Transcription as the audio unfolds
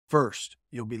First,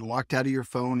 you'll be locked out of your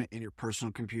phone and your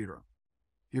personal computer.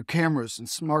 Your cameras and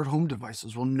smart home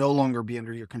devices will no longer be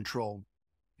under your control.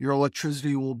 Your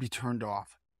electricity will be turned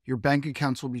off. Your bank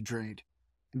accounts will be drained.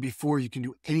 And before you can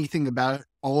do anything about it,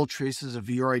 all traces of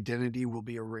your identity will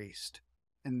be erased.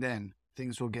 And then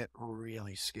things will get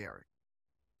really scary.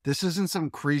 This isn't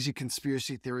some crazy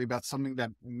conspiracy theory about something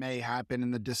that may happen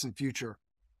in the distant future.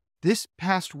 This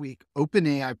past week,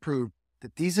 OpenAI proved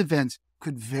that these events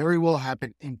could very well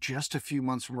happen in just a few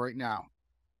months from right now.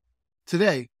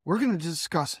 Today, we're going to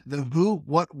discuss the who,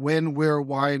 what, when, where,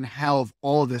 why, and how of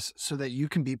all of this so that you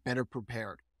can be better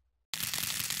prepared.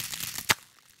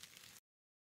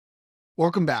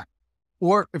 Welcome back.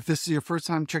 Or if this is your first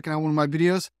time checking out one of my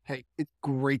videos, hey, it's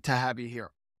great to have you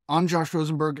here. I'm Josh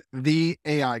Rosenberg, the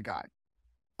AI guy.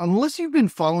 Unless you've been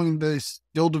following this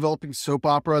still developing soap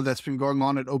opera that's been going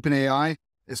on at OpenAI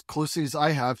as closely as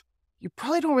I have, you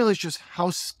probably don't realize just how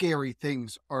scary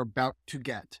things are about to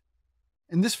get.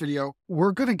 In this video,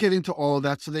 we're going to get into all of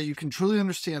that so that you can truly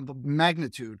understand the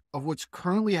magnitude of what's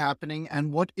currently happening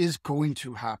and what is going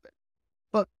to happen.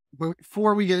 But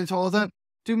before we get into all of that,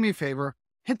 do me a favor,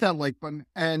 hit that like button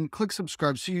and click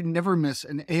subscribe so you never miss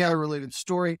an AI-related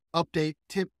story, update,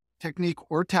 tip, technique,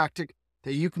 or tactic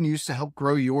that you can use to help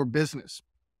grow your business.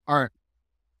 All right,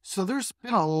 so there's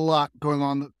been a lot going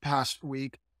on the past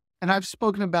week, and I've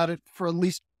spoken about it for at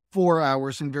least 4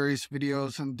 hours in various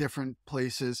videos and different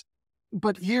places.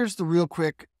 But here's the real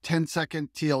quick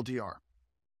 10-second TLDR.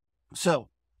 So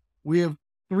we have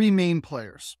three main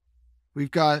players. We've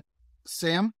got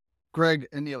Sam, Greg,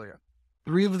 and Ilya,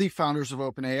 three of the founders of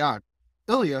OpenAI.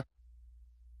 Ilya,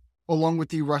 along with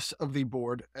the rest of the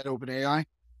board at OpenAI,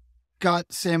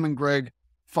 got Sam and Greg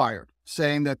fired,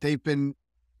 saying that they've been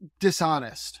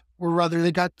dishonest, or rather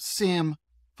they got Sam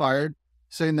fired,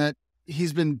 saying that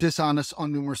he's been dishonest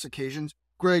on numerous occasions.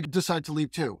 Greg decided to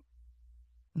leave too.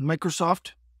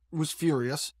 Microsoft was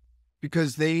furious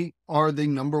because they are the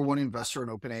number one investor in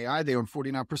OpenAI. They own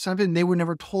 49% of it, and they were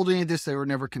never told any of this. They were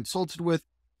never consulted with.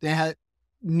 They had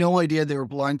no idea. They were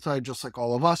blindsided just like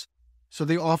all of us. So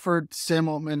they offered Sam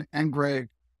Altman and Greg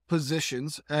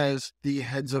positions as the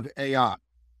heads of AI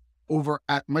over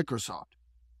at Microsoft.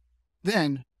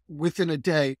 Then, within a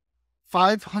day,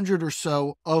 500 or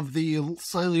so of the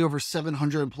slightly over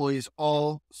 700 employees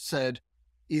all said,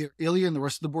 either Ilya and the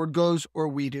rest of the board goes or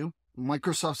we do.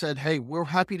 Microsoft said, hey, we're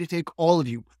happy to take all of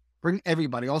you. Bring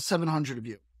everybody, all 700 of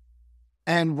you.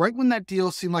 And right when that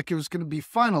deal seemed like it was going to be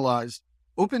finalized,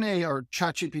 OpenAI, or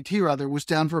ChatGPT rather, was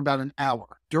down for about an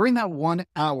hour. During that 1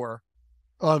 hour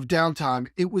of downtime,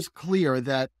 it was clear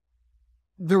that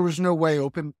there was no way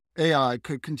OpenAI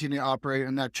could continue to operate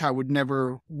and that chat would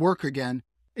never work again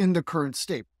in the current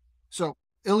state. So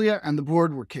Ilya and the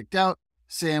board were kicked out.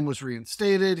 Sam was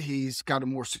reinstated. He's got a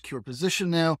more secure position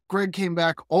now. Greg came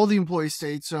back. All the employees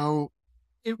stayed. So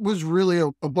it was really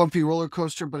a bumpy roller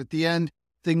coaster, but at the end,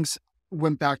 things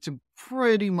went back to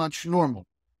pretty much normal.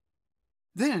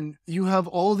 Then you have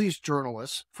all these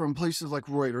journalists from places like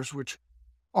Reuters, which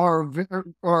are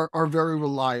very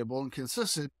reliable and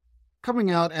consistent,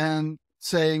 coming out and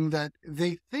saying that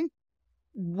they think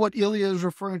what Ilya is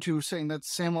referring to, saying that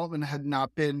Sam Altman had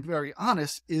not been very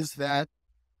honest, is that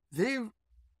they've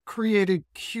created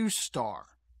Q-Star.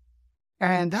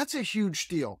 And that's a huge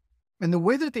deal. And the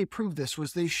way that they proved this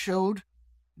was they showed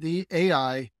the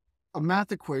AI a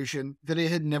math equation that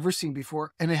it had never seen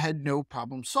before, and it had no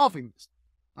problem solving this.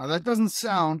 Now, that doesn't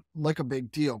sound like a big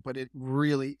deal, but it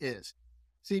really is.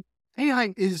 See,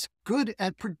 AI is good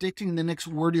at predicting the next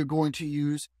word you're going to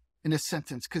use in a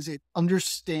sentence because it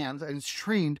understands and is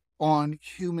trained on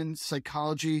human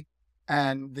psychology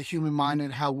and the human mind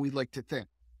and how we like to think.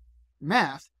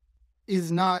 Math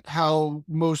is not how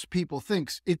most people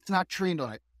think. It's not trained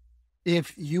on it.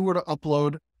 If you were to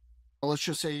upload, let's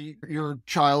just say your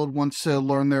child wants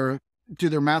to do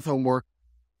their math homework,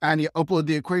 and you upload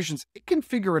the equations, it can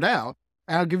figure it out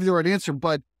and I'll give you the right answer,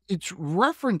 but it's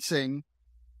referencing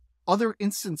other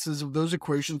instances of those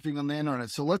equations being on the internet.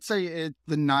 So let's say it's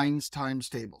the 9s times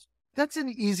tables. That's an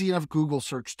easy enough Google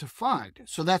search to find.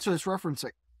 So that's what it's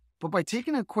referencing. But by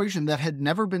taking an equation that had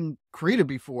never been created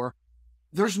before,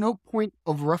 there's no point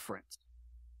of reference.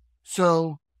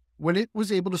 So when it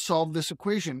was able to solve this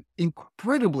equation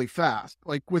incredibly fast,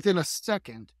 like within a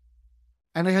second,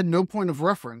 and it had no point of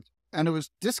reference, and it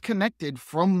was disconnected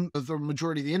from the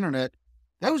majority of the internet,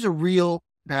 that was a real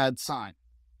bad sign.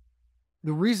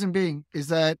 The reason being is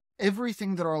that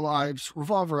everything that our lives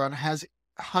revolve around has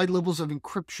high levels of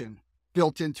encryption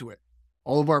built into it.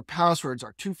 All of our passwords,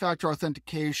 our two-factor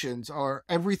authentications,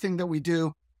 everything that we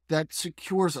do that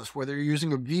secures us, whether you're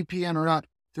using a VPN or not,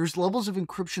 there's levels of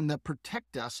encryption that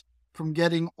protect us from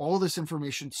getting all this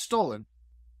information stolen.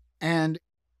 And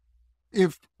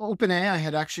if OpenAI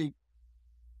had actually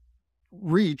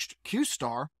reached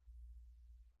Q-star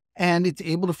and it's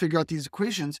able to figure out these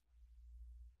equations,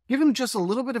 give them just a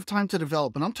little bit of time to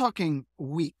develop, and I'm talking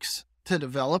weeks to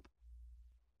develop.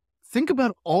 Think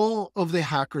about all of the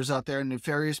hackers out there and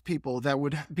nefarious people that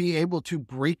would be able to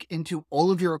break into all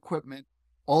of your equipment,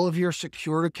 all of your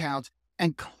secured accounts,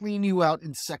 and clean you out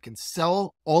in seconds.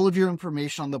 Sell all of your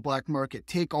information on the black market.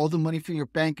 Take all the money from your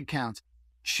bank accounts.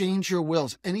 Change your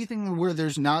wills. Anything where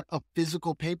there's not a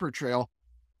physical paper trail,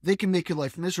 they can make your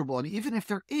life miserable. And even if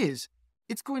there is,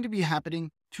 it's going to be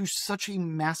happening to such a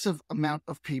massive amount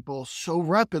of people so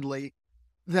rapidly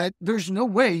that there's no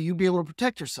way you'll be able to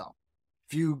protect yourself.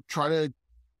 If you try to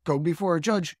go before a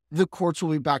judge, the courts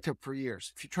will be backed up for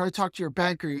years. If you try to talk to your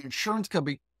bank or your insurance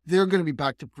company, they're going to be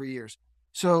backed up for years.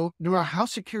 So no matter how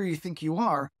secure you think you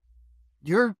are,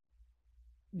 your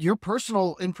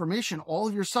personal information, all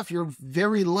of your stuff, your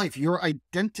very life, your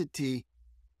identity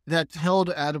that's held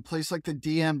at a place like the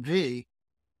DMV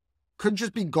could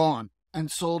just be gone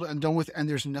and sold and done with, and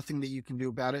there's nothing that you can do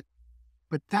about it.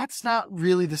 But that's not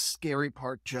really the scary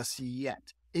part just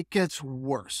yet. It gets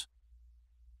worse.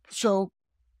 So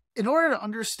in order to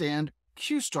understand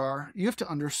Q-star, you have to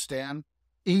understand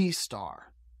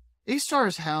A-star. A-star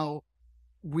is how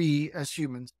we as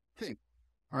humans think,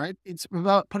 all right? It's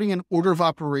about putting an order of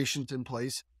operations in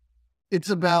place. It's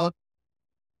about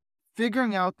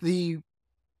figuring out the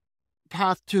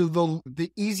path to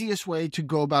the easiest way to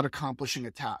go about accomplishing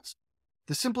a task.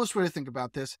 The simplest way to think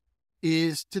about this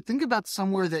is to think about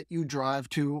somewhere that you drive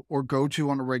to or go to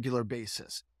on a regular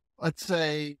basis. Let's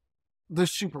say the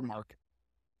supermarket,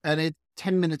 and it's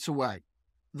 10 minutes away,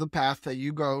 the path that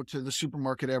you go to the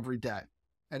supermarket every day.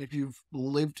 And if you've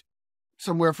lived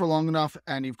somewhere for long enough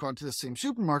and you've gone to the same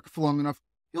supermarket for long enough,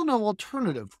 you'll know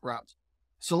alternative routes.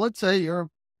 So let's say you're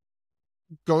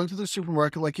going to the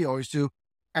supermarket like you always do,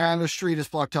 and the street is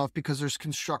blocked off because there's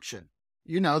construction.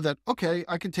 You know that, okay,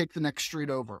 I can take the next street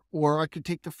over, or I could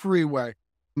take the freeway.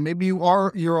 Maybe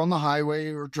you're on the highway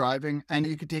or driving and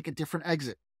you could take a different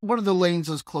exit. One of the lanes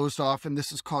is closed off and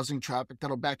this is causing traffic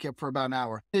that'll back you up for about an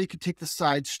hour. You could take the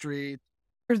side street.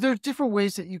 There's different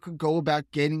ways that you could go about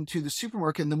getting to the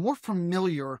supermarket. And the more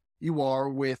familiar you are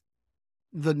with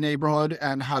the neighborhood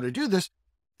and how to do this,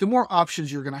 the more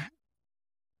options you're going to have.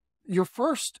 Your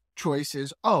first choice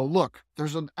is, oh, look,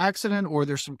 there's an accident or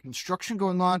there's some construction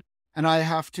going on and I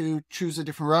have to choose a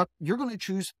different route. You're going to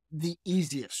choose the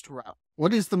easiest route.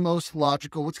 What is the most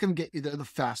logical? What's going to get you there the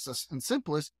fastest and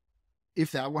simplest?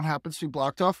 If that one happens to be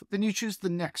blocked off, then you choose the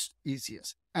next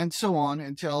easiest, and so on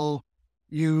until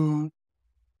you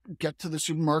get to the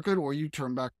supermarket or you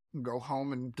turn back and go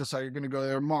home and decide you're going to go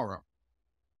there tomorrow.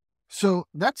 So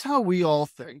that's how we all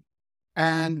think.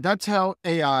 And that's how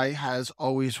AI has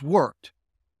always worked.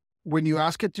 When you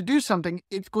ask it to do something,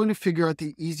 it's going to figure out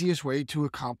the easiest way to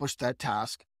accomplish that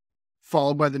task,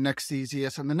 followed by the next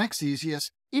easiest and the next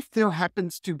easiest, if there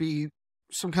happens to be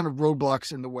some kind of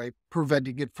roadblocks in the way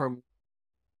preventing it from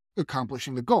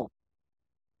accomplishing the goal.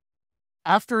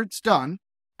 After it's done,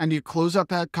 and you close up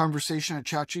that conversation at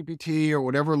ChatGPT or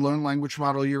whatever learned language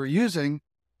model you're using,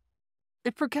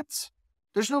 it forgets.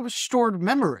 There's no stored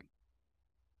memory.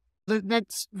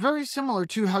 That's very similar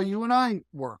to how you and I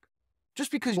work.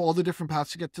 Just because all the different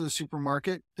paths to get to the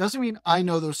supermarket doesn't mean I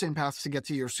know those same paths to get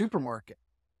to your supermarket.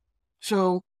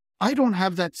 So I don't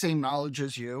have that same knowledge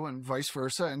as you and vice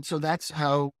versa. And so that's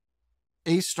how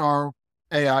A-star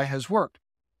AI has worked.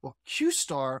 Well,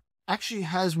 Q-star actually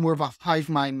has more of a hive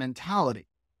mind mentality.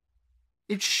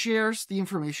 It shares the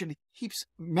information, it keeps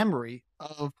memory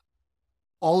of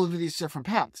all of these different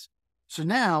paths. So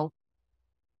now,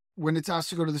 when it's asked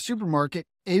to go to the supermarket,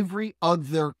 every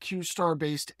other Q-star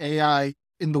based AI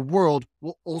in the world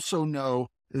will also know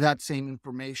that same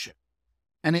information.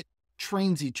 And it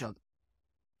trains each other.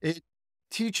 It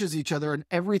teaches each other, and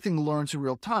everything learns in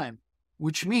real time,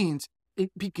 which means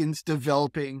it begins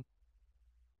developing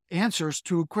answers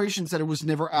to equations that it was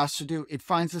never asked to do. It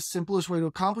finds the simplest way to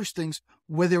accomplish things,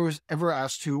 whether it was ever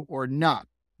asked to or not.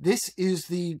 This is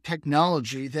the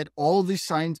technology that all these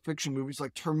science fiction movies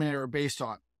like Terminator are based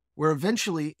on, where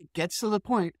eventually it gets to the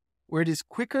point where it is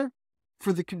quicker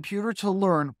for the computer to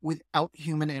learn without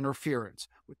human interference,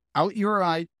 without you or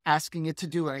I asking it to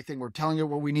do anything or telling it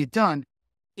what we need done.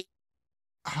 It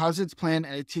has its plan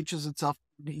and it teaches itself.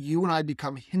 You and I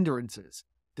become hindrances.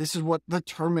 This is what the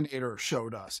Terminator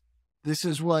showed us. This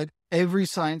is what every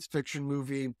science fiction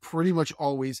movie pretty much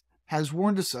always has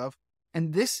warned us of.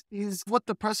 And this is what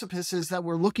the precipice is that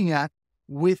we're looking at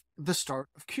with the start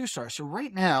of Q-star. So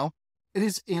right now, It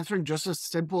is answering just a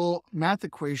simple math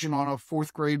equation on a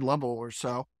fourth grade level or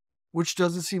so, which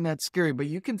doesn't seem that scary. But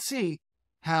you can see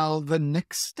how the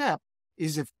next step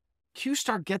is if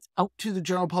Q-Star gets out to the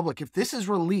general public, if this is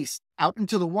released out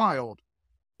into the wild,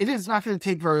 it is not going to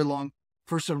take very long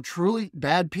for some truly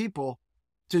bad people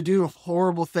to do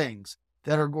horrible things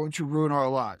that are going to ruin our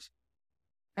lives.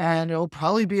 And it'll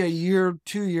probably be a year,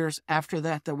 2 years after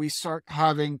that we start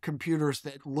having computers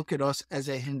that look at us as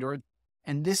a hindrance.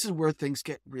 And this is where things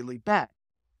get really bad.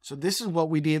 So this is what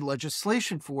we need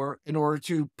legislation for in order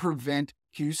to prevent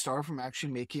Q-Star from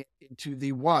actually making it into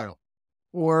the wild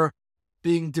or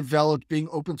being developed, being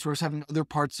open source, having other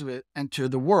parts of it enter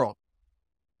the world.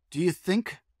 Do you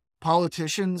think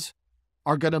politicians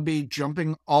are going to be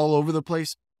jumping all over the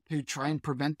place to try and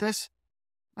prevent this?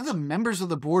 One of the members of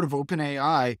the board of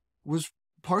OpenAI was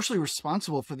partially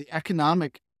responsible for the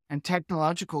economic and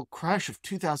technological crash of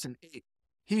 2008.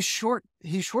 He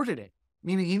shorted it,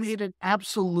 meaning he made an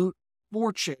absolute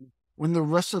fortune when the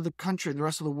rest of the country, the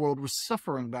rest of the world was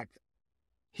suffering back then.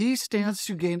 He stands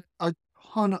to gain a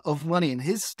ton of money, and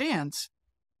his stance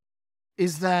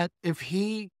is that if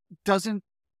he doesn't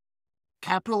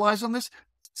capitalize on this,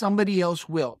 somebody else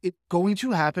will. It's going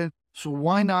to happen, so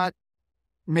why not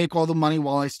make all the money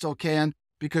while I still can?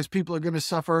 Because people are going to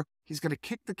suffer. He's going to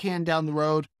kick the can down the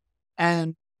road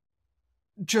and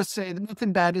just say that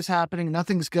nothing bad is happening,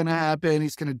 nothing's going to happen.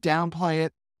 He's going to downplay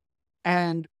it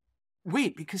and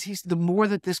wait, because the more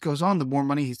that this goes on, the more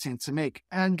money he stands to make.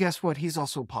 And guess what? He's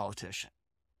also a politician.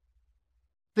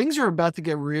 Things are about to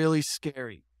get really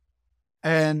scary.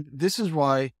 And this is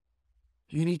why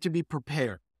you need to be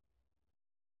prepared.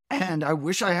 And I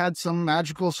wish I had some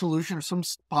magical solution or some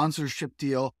sponsorship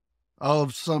deal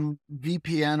of some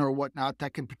VPN or whatnot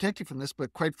that can protect you from this.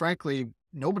 But quite frankly,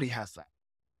 nobody has that.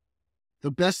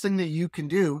 The best thing that you can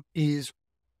do is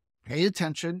pay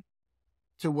attention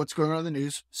to what's going on in the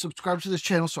news. Subscribe to this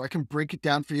channel so I can break it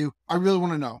down for you. I really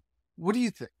want to know. What do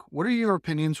you think? What are your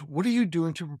opinions? What are you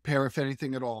doing to prepare, if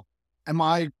anything at all? Am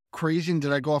I crazy and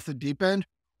did I go off the deep end?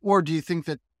 Or do you think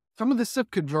that some of this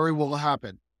stuff could very well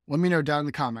happen? Let me know down in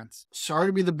the comments. Sorry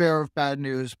to be the bearer of bad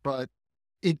news, but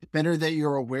it's better that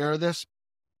you're aware of this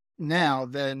now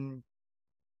than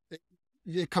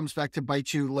it comes back to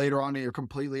bite you later on and you're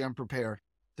completely unprepared.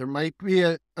 There might be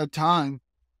a time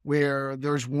where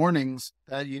there's warnings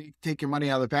that you need to take your money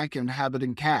out of the bank and have it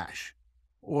in cash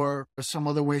or some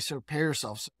other ways to prepare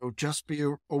yourself. So just be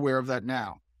aware of that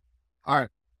now. All right.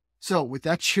 So with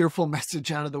that cheerful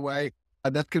message out of the way,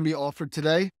 that's going to be all for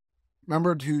today.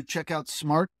 Remember to check out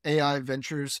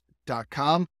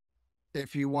smartaiventures.com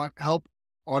if you want help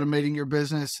automating your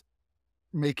business,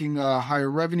 making a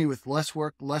higher revenue with less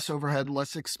work, less overhead,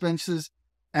 less expenses,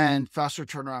 and faster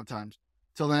turnaround times.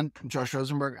 Till then, I'm Josh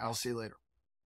Rosenberg. I'll see you later.